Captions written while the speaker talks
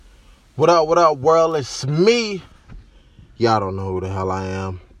What up, world? It's me. Y'all don't know who the hell I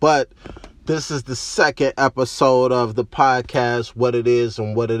am. But this is the second episode of the podcast, What It Is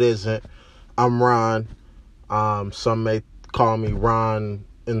and What It Isn't. I'm Ron. Some may call me Ron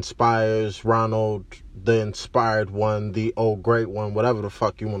Inspires, Ronald the Inspired One, the old great one, whatever the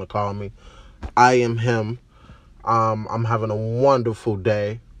fuck you want to call me. I am him. I'm having a wonderful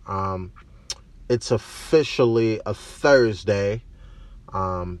day. It's officially a Thursday.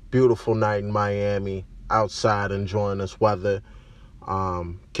 Beautiful night in Miami, outside enjoying this weather,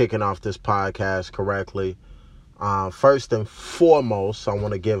 kicking off this podcast correctly. First and foremost, I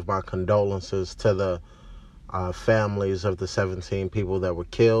want to give my condolences to the families of the 17 people that were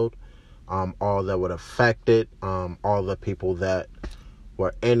killed, all that were affected, all the people that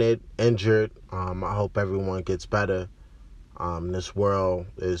were in it, injured. I hope everyone gets better. This world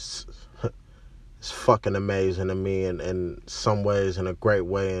is it's fucking amazing to me in some ways, in a great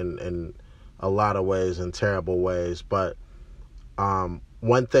way, and in a lot of ways, in terrible ways. But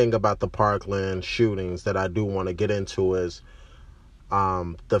one thing about the Parkland shootings that I do want to get into is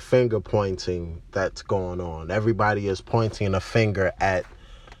the finger pointing that's going on. Everybody is pointing a finger at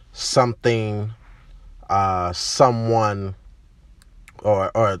something, someone,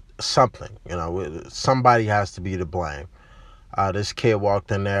 or something. You know, somebody has to be to blame. This kid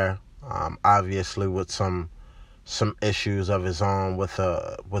walked in there, obviously with some issues of his own with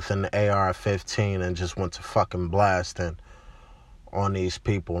an AR-15, and just went to fucking blasting on these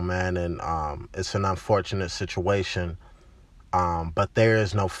people, man. And it's an unfortunate situation, but there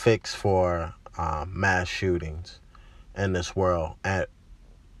is no fix for mass shootings in this world, and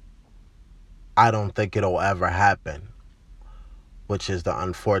I don't think it'll ever happen, which is the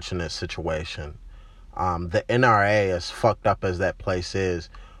unfortunate situation. The NRA, as fucked up as that place is,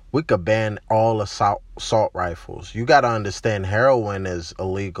 we could ban all assault rifles. You got to understand, heroin is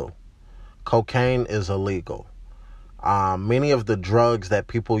illegal. Cocaine is illegal. Many of the drugs that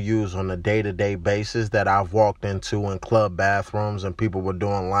people use on a day-to-day basis that I've walked into in club bathrooms and people were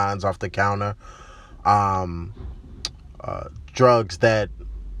doing lines off the counter, drugs that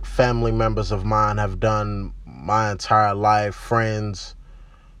family members of mine have done my entire life, friends,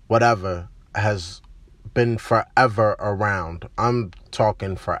 whatever, has been forever around. I'm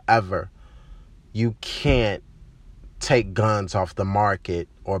talking forever. You can't take guns off the market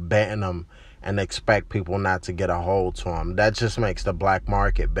or ban them and expect people not to get a hold to them. That just makes the black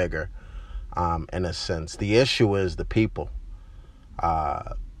market bigger, in a sense. The issue is the people.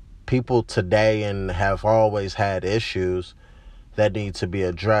 People today and have always had issues that need to be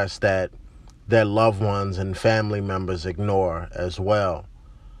addressed that their loved ones and family members ignore as well.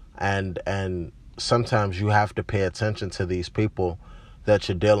 And sometimes you have to pay attention to these people that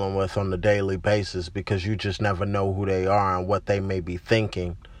you're dealing with on a daily basis, because you just never know who they are and what they may be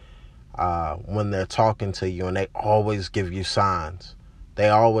thinking when they're talking to you. And they always give you signs. They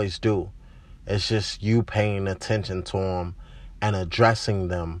always do. It's just you paying attention to them and addressing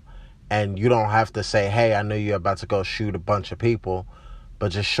them. And you don't have to say, hey, I know you're about to go shoot a bunch of people,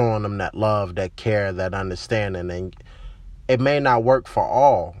 but just showing them that love, that care, that understanding. And it may not work for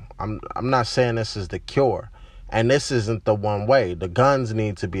all. I'm not saying this is the cure, and this isn't the one way. The guns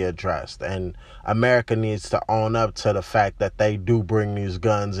need to be addressed, and America needs to own up to the fact that they do bring these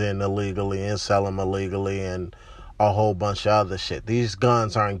guns in illegally and sell them illegally and a whole bunch of other shit. These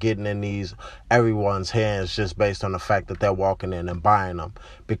guns aren't getting in everyone's hands just based on the fact that they're walking in and buying them,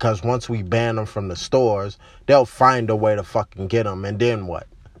 because once we ban them from the stores, they'll find a way to fucking get them, and then what?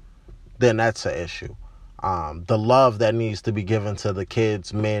 Then that's an issue. The love that needs to be given to the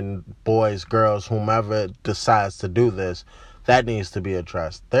kids, men, boys, girls, whomever decides to do this, that needs to be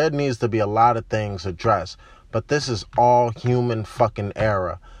addressed. There needs to be a lot of things addressed, but this is all human fucking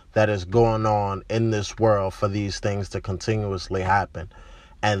error that is going on in this world for these things to continuously happen,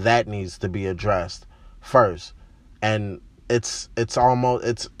 and that needs to be addressed first. And it's an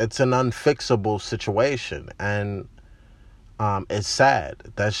unfixable situation, and it's sad.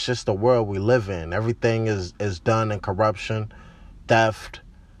 That's just the world we live in. Everything is done in corruption, theft,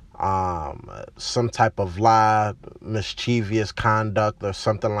 some type of lie, mischievous conduct or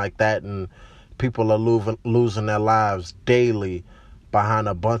something like that. And people are losing their lives daily behind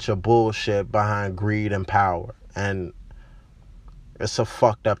a bunch of bullshit, behind greed and power. And it's a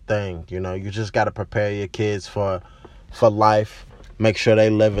fucked up thing. You know, you just got to prepare your kids for life. Make sure they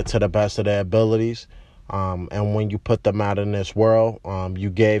live it to the best of their abilities. And when you put them out in this world, you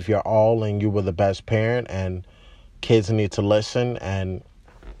gave your all and you were the best parent, and kids need to listen and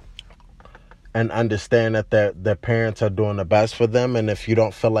understand that their parents are doing the best for them. And if you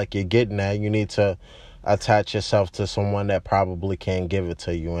don't feel like you're getting that, you need to attach yourself to someone that probably can't give it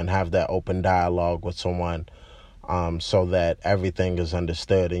to you, and have that open dialogue with someone, so that everything is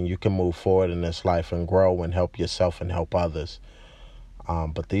understood and you can move forward in this life and grow and help yourself and help others.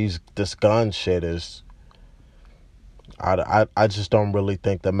 But this gun shit is, I just don't really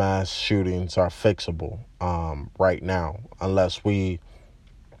think the mass shootings are fixable right now, unless we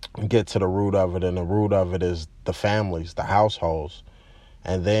get to the root of it, and the root of it is the families, the households,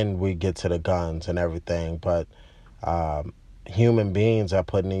 and then we get to the guns and everything. But human beings are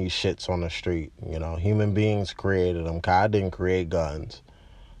putting these shits on the street. You know, human beings created them. God didn't create guns.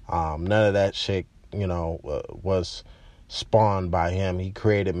 None of that shit, was spawned by him. He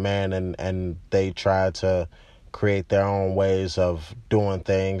created man, and they tried to create their own ways of doing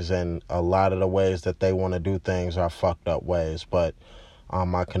things, and a lot of the ways that they want to do things are fucked up ways. But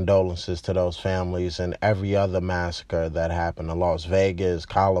my condolences to those families and every other massacre that happened in Las Vegas,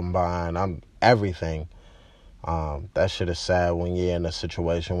 Columbine, everything. That shit is sad when you're in a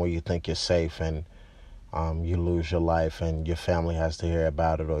situation where you think you're safe and you lose your life and your family has to hear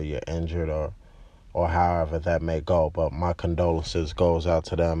about it, or you're injured, or however that may go. But my condolences goes out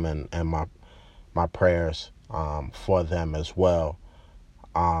to them, and my prayers for them as well.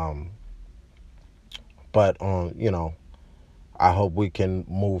 But I hope we can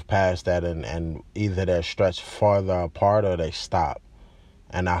move past that, and either they're stretched farther apart or they stop.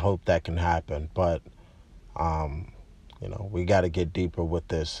 And I hope that can happen. But, we got to get deeper with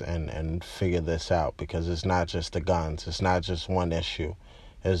this and figure this out, because it's not just the guns. It's not just one issue.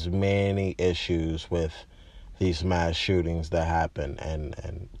 There's many issues with these mass shootings that happen,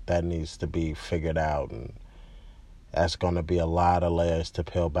 and that needs to be figured out. And that's going to be a lot of layers to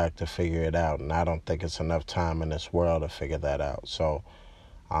peel back to figure it out. And I don't think it's enough time in this world to figure that out. So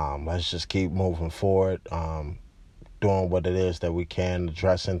let's just keep moving forward, doing what it is that we can,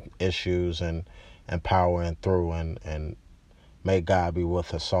 addressing issues and powering through, and may God be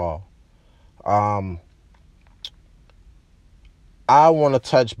with us all. I want to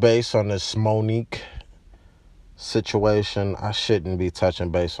touch base on this Monique situation. I shouldn't be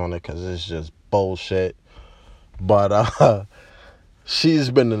touching base on it because it's just bullshit. But she's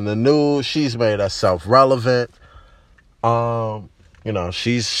been in the news. She's made herself relevant.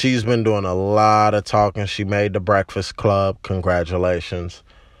 She's been doing a lot of talking. She made the Breakfast Club. Congratulations.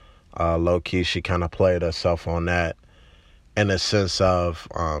 Low key, she kind of played herself on that, in a sense of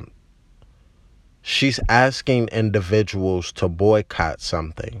she's asking individuals to boycott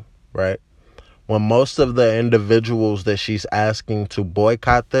something, right? When most of the individuals that she's asking to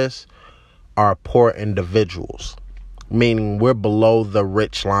boycott this are poor individuals, meaning we're below the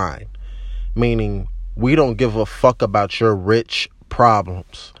rich line, meaning we don't give a fuck about your rich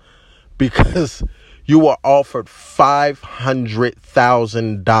problems, because you were offered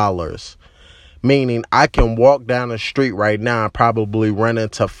 $500,000, meaning I can walk down the street right now and probably run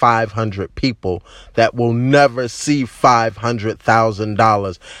into 500 people that will never see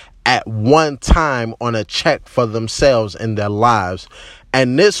 $500,000 at one time on a check for themselves in their lives.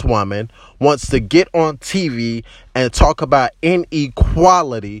 And this woman wants to get on TV and talk about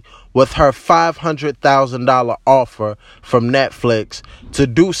inequality with her $500,000 offer from Netflix to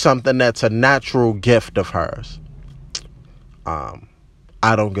do something that's a natural gift of hers. I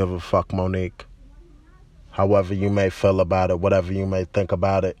don't give a fuck, Monique. However you may feel about it, whatever you may think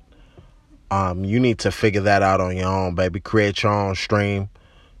about it, you need to figure that out on your own, baby. Create your own stream.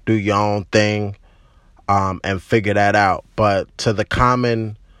 Do your own thing. And figure that out. But to the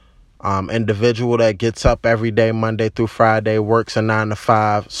common individual that gets up every day, Monday through Friday, works a 9 to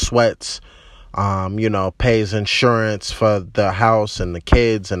 5, sweats, pays insurance for the house and the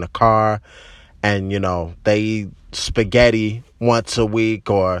kids and the car, and, they eat spaghetti once a week,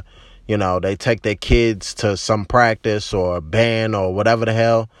 or, they take their kids to some practice or band or whatever the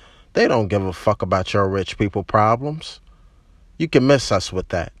hell. They don't give a fuck about your rich people problems. You can miss us with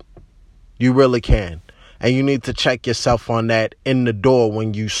that. You really can. And you need to check yourself on that in the door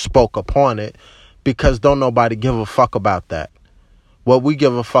when you spoke upon it, because don't nobody give a fuck about that. What we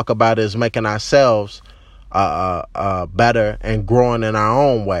give a fuck about is making ourselves better and growing in our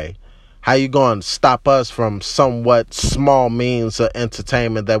own way. How you going to stop us from somewhat small means of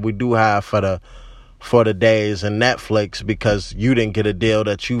entertainment that we do have for the days and Netflix, because you didn't get a deal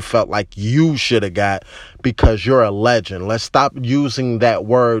that you felt like you should have got because you're a legend? Let's stop using that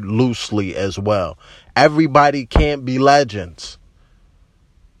word loosely as well. Everybody can't be legends.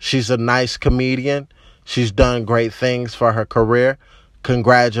 She's a nice comedian. She's done great things for her career.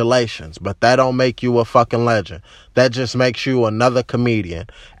 Congratulations. But that don't make you a fucking legend. That just makes you another comedian.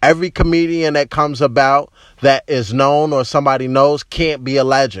 Every comedian that comes about that is known or somebody knows can't be a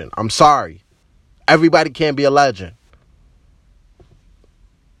legend. I'm sorry. Everybody can't be a legend.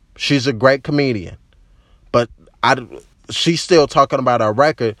 She's a great comedian. But she's still talking about her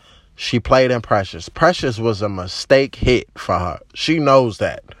record. She played in Precious. Precious was a mistake hit for her. She knows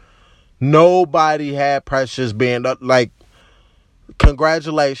that. Nobody had Precious being like,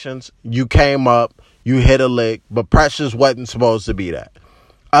 congratulations, you came up, you hit a lick, but Precious wasn't supposed to be that.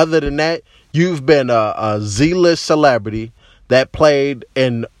 Other than that, you've been a Z-list celebrity that played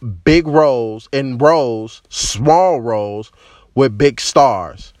in big roles, small roles, with big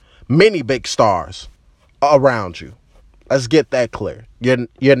stars, many big stars around you. Let's get that clear.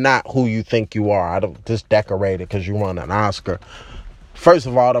 You're not who you think you are. I don't just decorated because you won an Oscar. First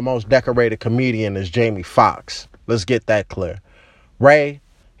of all, the most decorated comedian is Jamie Foxx. Let's get that clear. Ray,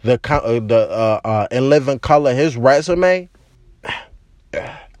 in Living Color, his resume,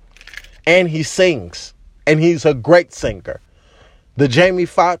 and he sings, and he's a great singer. The Jamie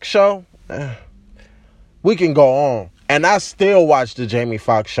Foxx show, we can go on. And I still watch the Jamie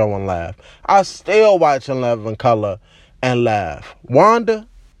Foxx show and laugh. I still watch In Living Color and laugh. Wanda,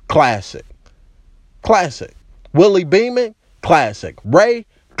 classic. Classic. Willie Beeman, classic. Ray,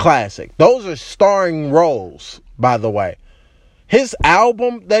 classic. Those are starring roles, by the way. His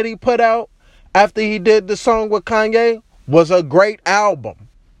album that he put out after he did the song with Kanye was a great album.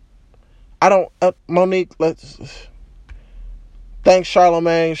 Monique, thanks,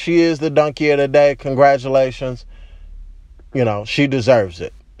 Charlamagne. She is the donkey of the day. Congratulations. She deserves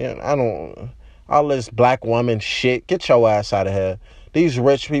it. All this black woman shit, get your ass out of here. These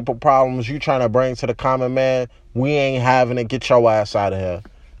rich people problems you trying to bring to the common man, we ain't having it. Get your ass out of here.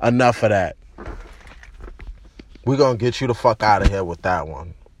 Enough of that. We're going to get you the fuck out of here with that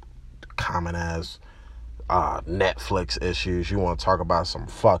one. Common ass Netflix issues. You want to talk about some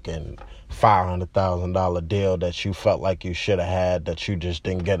fucking $500,000 deal that you felt like you should have had that you just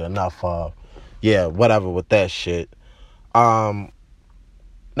didn't get enough of. Yeah, whatever with that shit.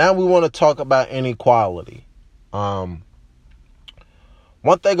 Now we want to talk about inequality. One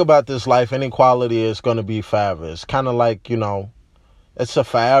thing about this life, inequality is going to be forever. It's kind of like, it's a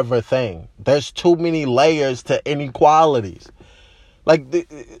forever thing. There's too many layers to inequalities. Like,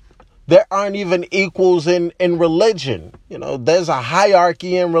 there aren't even equals in religion. There's a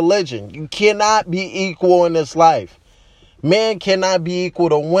hierarchy in religion. You cannot be equal in this life. Men cannot be equal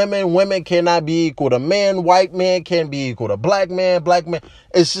to women. Women cannot be equal to men. White men can't be equal to black men. Black men.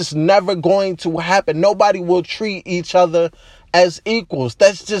 It's just never going to happen. Nobody will treat each other as equals.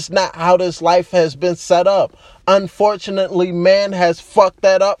 That's just not how this life has been set up. Unfortunately, man has fucked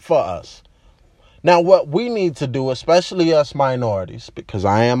that up for us. Now, what we need to do, especially us minorities, because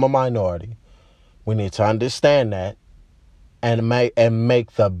I am a minority, we need to understand that and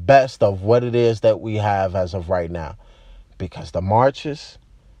make the best of what it is that we have as of right now. Because the marches,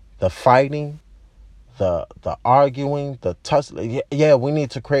 the fighting, the arguing, the tussling, we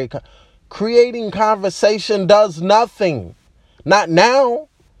need to creating conversation does nothing. Not now.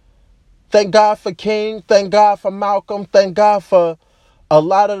 Thank God for King. Thank God for Malcolm. Thank God for a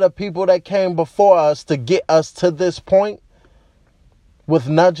lot of the people that came before us to get us to this point with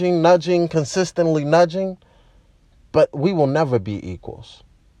nudging, consistently nudging. But we will never be equals.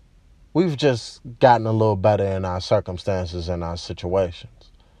 We've just gotten a little better in our circumstances and our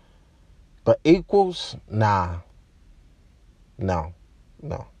situations. But equals? Nah. No.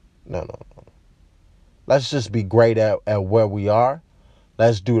 Let's just be great at where we are.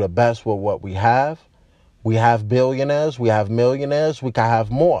 Let's do the best with what we have. We have billionaires. We have millionaires. We can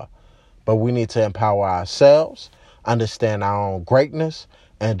have more. But we need to empower ourselves, understand our own greatness,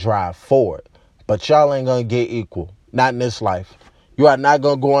 and drive forward. But y'all ain't going to get equal. Not in this life. You are not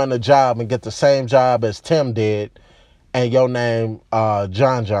going to go on a job and get the same job as Tim did and your name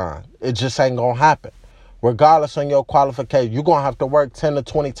John. It just ain't going to happen. Regardless of your qualification, you're going to have to work 10 to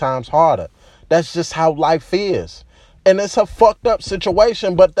 20 times harder. That's just how life is. And it's a fucked up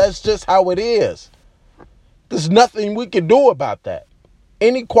situation, but that's just how it is. There's nothing we can do about that.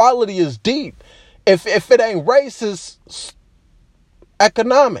 Inequality is deep. If it ain't race, it's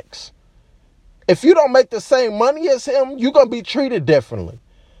economics. If you don't make the same money as him, you're going to be treated differently.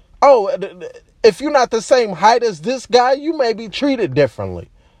 Oh, if you're not the same height as this guy, you may be treated differently.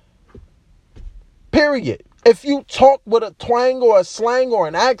 Period. If you talk with a twang or a slang or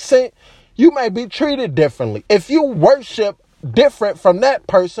an accent, you may be treated differently. If you worship different from that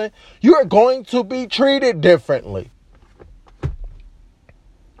person, you're going to be treated differently.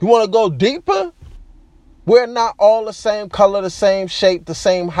 You want to go deeper? We're not all the same color, the same shape, the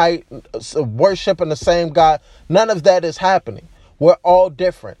same height, worshiping the same God. None of that is happening. We're all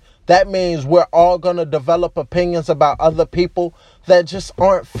different. that means we're all going to develop opinions about other people that just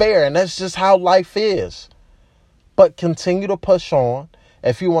aren't fair. And that's just how life is. But continue to push on.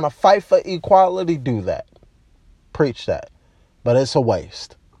 If you want to fight for equality, do that. Preach that. But it's a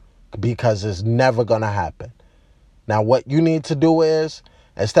waste because it's never going to happen. Now, what you need to do is,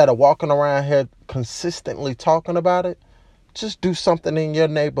 instead of walking around here consistently talking about it, just do something in your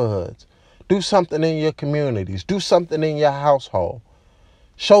neighborhoods. Do something in your communities. Do something in your household.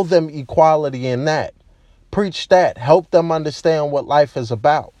 Show them equality in that. Preach that. Help them understand what life is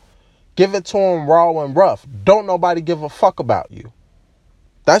about. Give it to them raw and rough. Don't nobody give a fuck about you.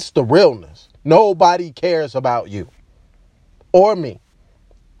 That's the realness. Nobody cares about you or me.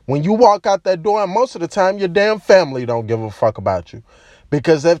 When you walk out that door, and most of the time your damn family don't give a fuck about you.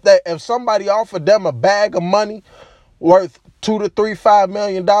 Because if somebody offered them a bag of money worth $2 to $3, $5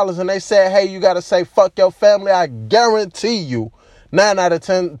 million and they said, hey, you got to say fuck your family, I guarantee you 9 out of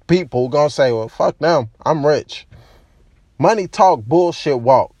 10 people gonna say, well, fuck them, I'm rich. Money talk, bullshit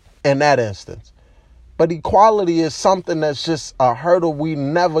walk in that instance. But equality is something that's just a hurdle we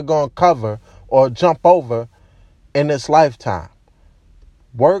never gonna cover or jump over in this lifetime.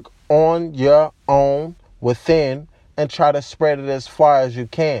 Work on your own within and try to spread it as far as you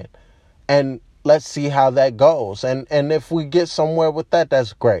can. And let's see how that goes. And if we get somewhere with that,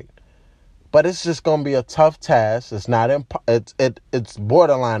 that's great. But it's just going to be a tough task. It's not it's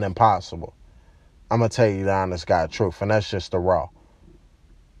borderline impossible. I'm going to tell you the honest God truth, and that's just the raw.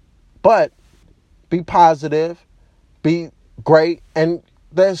 But be positive, be great, and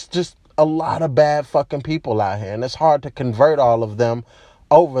there's just a lot of bad fucking people out here, and it's hard to convert all of them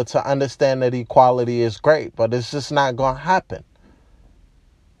over to understand that equality is great, but it's just not going to happen.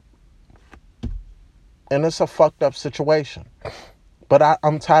 And it's a fucked up situation. But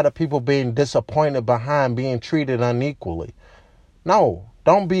I'm tired of people being disappointed behind being treated unequally. No,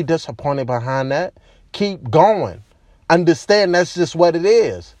 don't be disappointed behind that. Keep going. Understand that's just what it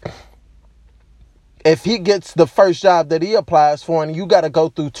is. If he gets the first job that he applies for and you got to go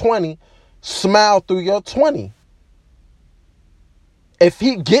through 20, smile through your 20. If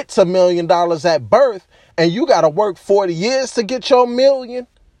he gets $1 million at birth and you got to work 40 years to get your $1 million,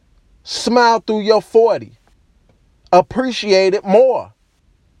 smile through your 40. Appreciate it more.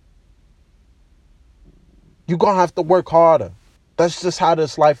 You're going to have to work harder. That's just how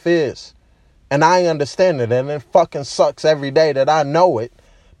this life is. And I understand it. And it fucking sucks every day that I know it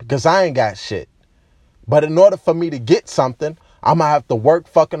because I ain't got shit. But in order for me to get something, I'm going to have to work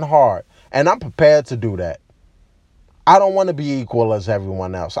fucking hard. And I'm prepared to do that. I don't want to be equal as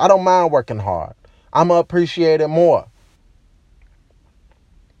everyone else. I don't mind working hard. I'm going to appreciate it more.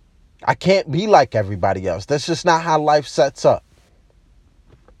 I can't be like everybody else. That's just not how life sets up.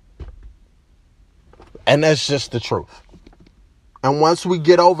 And that's just the truth. And once we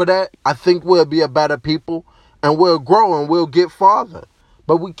get over that, I think we'll be a better people and we'll grow and we'll get farther.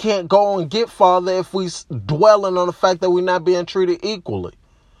 But we can't go and get farther if we dwelling on the fact that we're not being treated equally.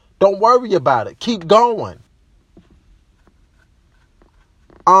 Don't worry about it. Keep going.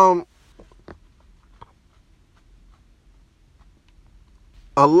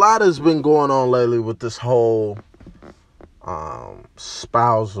 A lot has been going on lately with this whole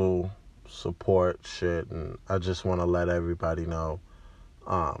spousal support shit, and I just want to let everybody know,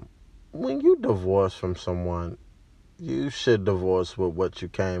 when you divorce from someone, you should divorce with what you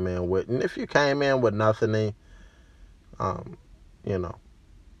came in with. And if you came in with nothing,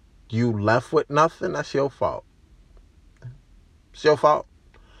 you left with nothing, that's your fault. It's your fault.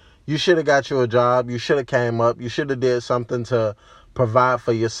 You should have got you a job. You should have came up. You should have did something to provide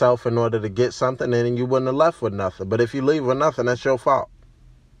for yourself in order to get something, and you wouldn't have left with nothing. But if you leave with nothing, that's your fault.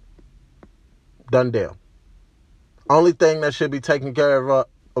 Done deal. Only thing that should be taken care of,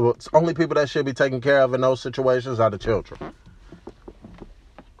 only people that should be taken care of in those situations are the children.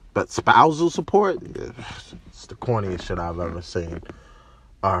 But spousal support, it's the corniest shit I've ever seen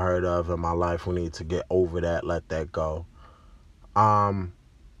or heard of in my life. We need to get over that, let that go.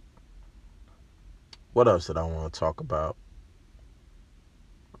 What else did I want to talk about?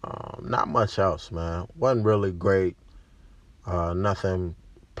 Not much else, man. Wasn't really great. Nothing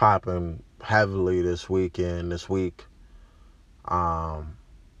popping heavily this week. I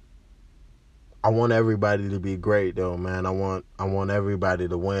want everybody to be great, though, man. I want everybody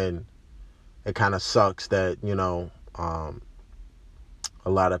to win. It kind of sucks that, a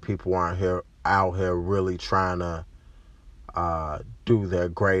lot of people aren't out here really trying to do their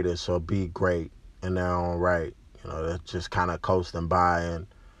greatest or be great in their own right. They're just kind of coasting by and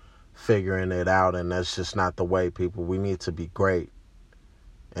figuring it out, and that's just not the way, people. We need to be great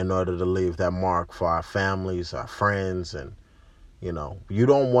in order to leave that mark for our families, our friends, and You know, you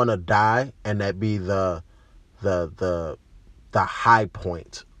don't want to die and that be the high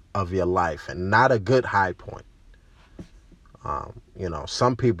point of your life, and not a good high point. You know,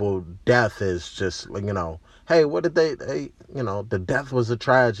 some people, death is just, you know, hey, what did they, you know, the death was a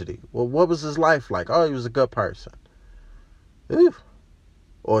tragedy. Well, what was his life like? Oh, he was a good person. Ooh.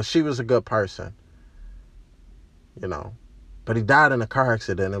 Or she was a good person. You know, but he died in a car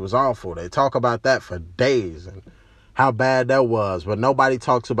accident. It was awful. They talk about that for days and how bad that was, but nobody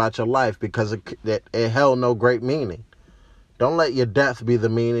talks about your life because it held no great meaning. Don't let your death be the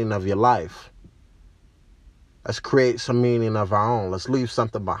meaning of your life. Let's create some meaning of our own. Let's leave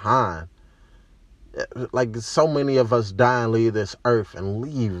something behind. Like, so many of us die and leave this earth and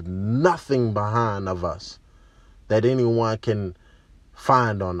leave nothing behind of us that anyone can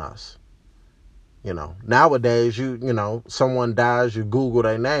find on us. You know, nowadays, you know, someone dies, you Google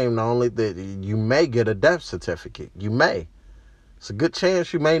their name, not only that you may get a death certificate. You may. It's a good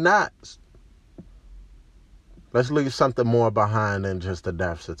chance you may not. Let's leave something more behind than just a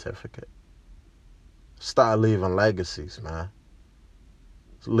death certificate. Start leaving legacies, man.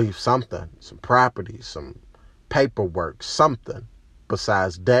 Leave something, some property, some paperwork, something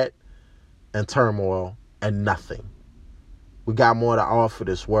besides debt and turmoil and nothing. We got more to offer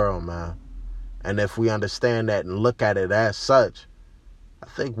this world, man. And if we understand that and look at it as such, I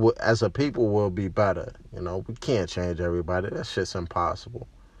think as a people we'll be better. You know, we can't change everybody. That shit's impossible.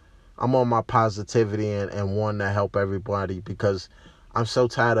 I'm on my positivity and wanting to help everybody because I'm so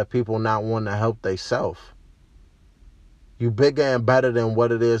tired of people not wanting to help themselves. You bigger and better than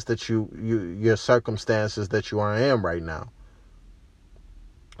what it is that your circumstances that you are in right now.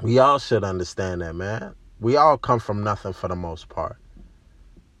 We all should understand that, man. We all come from nothing for the most part.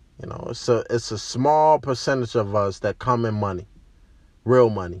 You know, it's a small percentage of us that come in money, real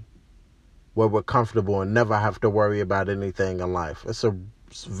money, where we're comfortable and never have to worry about anything in life. It's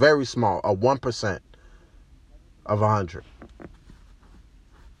very small, a 1% of 100.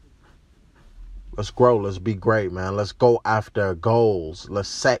 Let's grow. Let's be great, man. Let's go after goals. Let's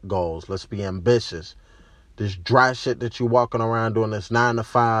set goals. Let's be ambitious. This dry shit that you walking around doing, this 9 to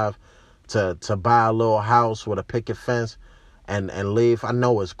 5 to buy a little house with a picket fence and leave, I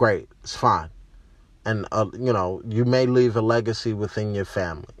know it's great. It's fine. And, you know, you may leave a legacy within your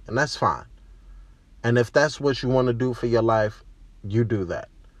family, and that's fine. And if that's what you want to do for your life, you do that.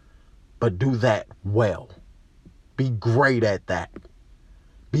 But do that well. Be great at that.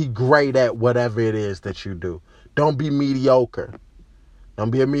 Be great at whatever it is that you do. Don't be mediocre.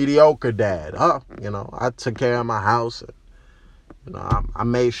 Don't be a mediocre dad. You know, I took care of my house. And, you know, I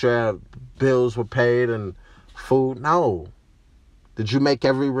made sure bills were paid and food. No. Did you make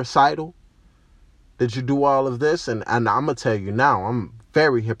every recital? Did you do all of this? And I'm going to tell you now, I'm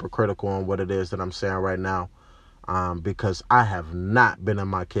very hypocritical on what it is that I'm saying right now. Because I have not been in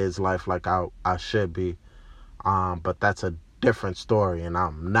my kid's life like I should be. But that's a different story, and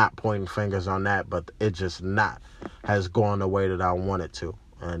I'm not pointing fingers on that, but it just has gone the way that I want it to.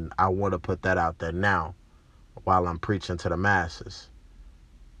 And I want to put that out there now while I'm preaching to the masses.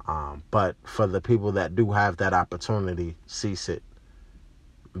 But for the people that do have that opportunity, seize it.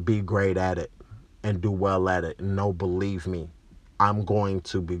 Be great at it and do well at it. And no, believe me, I'm going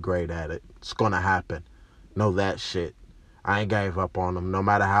to be great at it. It's going to happen. Know that shit. I ain't gave up on them, no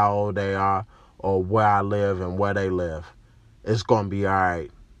matter how old they are or where I live and where they live. It's going to be all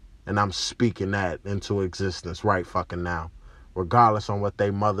right. And I'm speaking that into existence right fucking now. Regardless on what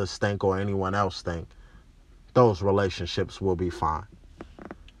they mothers think or anyone else think, those relationships will be fine.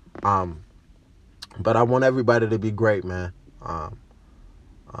 But I want everybody to be great, man.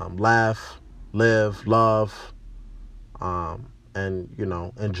 Laugh, live, love, and, you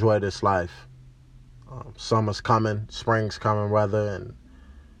know, enjoy this life. Summer's coming, spring's coming, rather, and,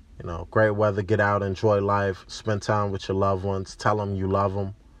 you know, great weather. Get out, enjoy life, spend time with your loved ones, tell them you love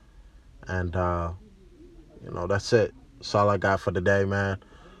them, and, you know, that's it. That's all I got for today, man.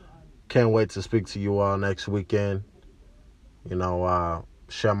 Can't wait to speak to you all next weekend. You know,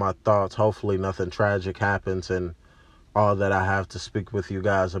 share my thoughts. Hopefully nothing tragic happens, and all that I have to speak with you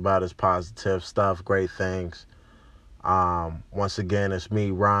guys about is positive stuff, great things. Once again, it's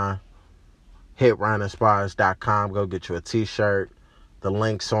me, Ron. Hit RonInspires.com. Go get you a t-shirt. The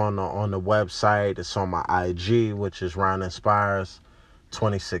link's on the website. It's on my IG, which is Ron Inspires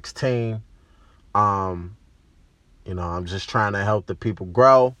 2016. You know, I'm just trying to help the people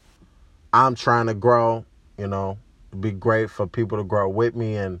grow. I'm trying to grow, you know. It'd be great for people to grow with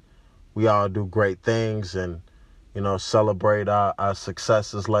me, and we all do great things, and, you know, celebrate our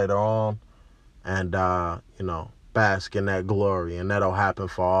successes later on, and, you know, bask in that glory. And that'll happen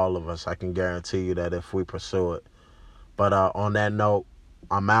for all of us. I can guarantee you that if we pursue it. But on that note,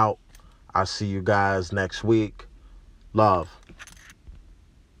 I'm out. I'll see you guys next week. Love.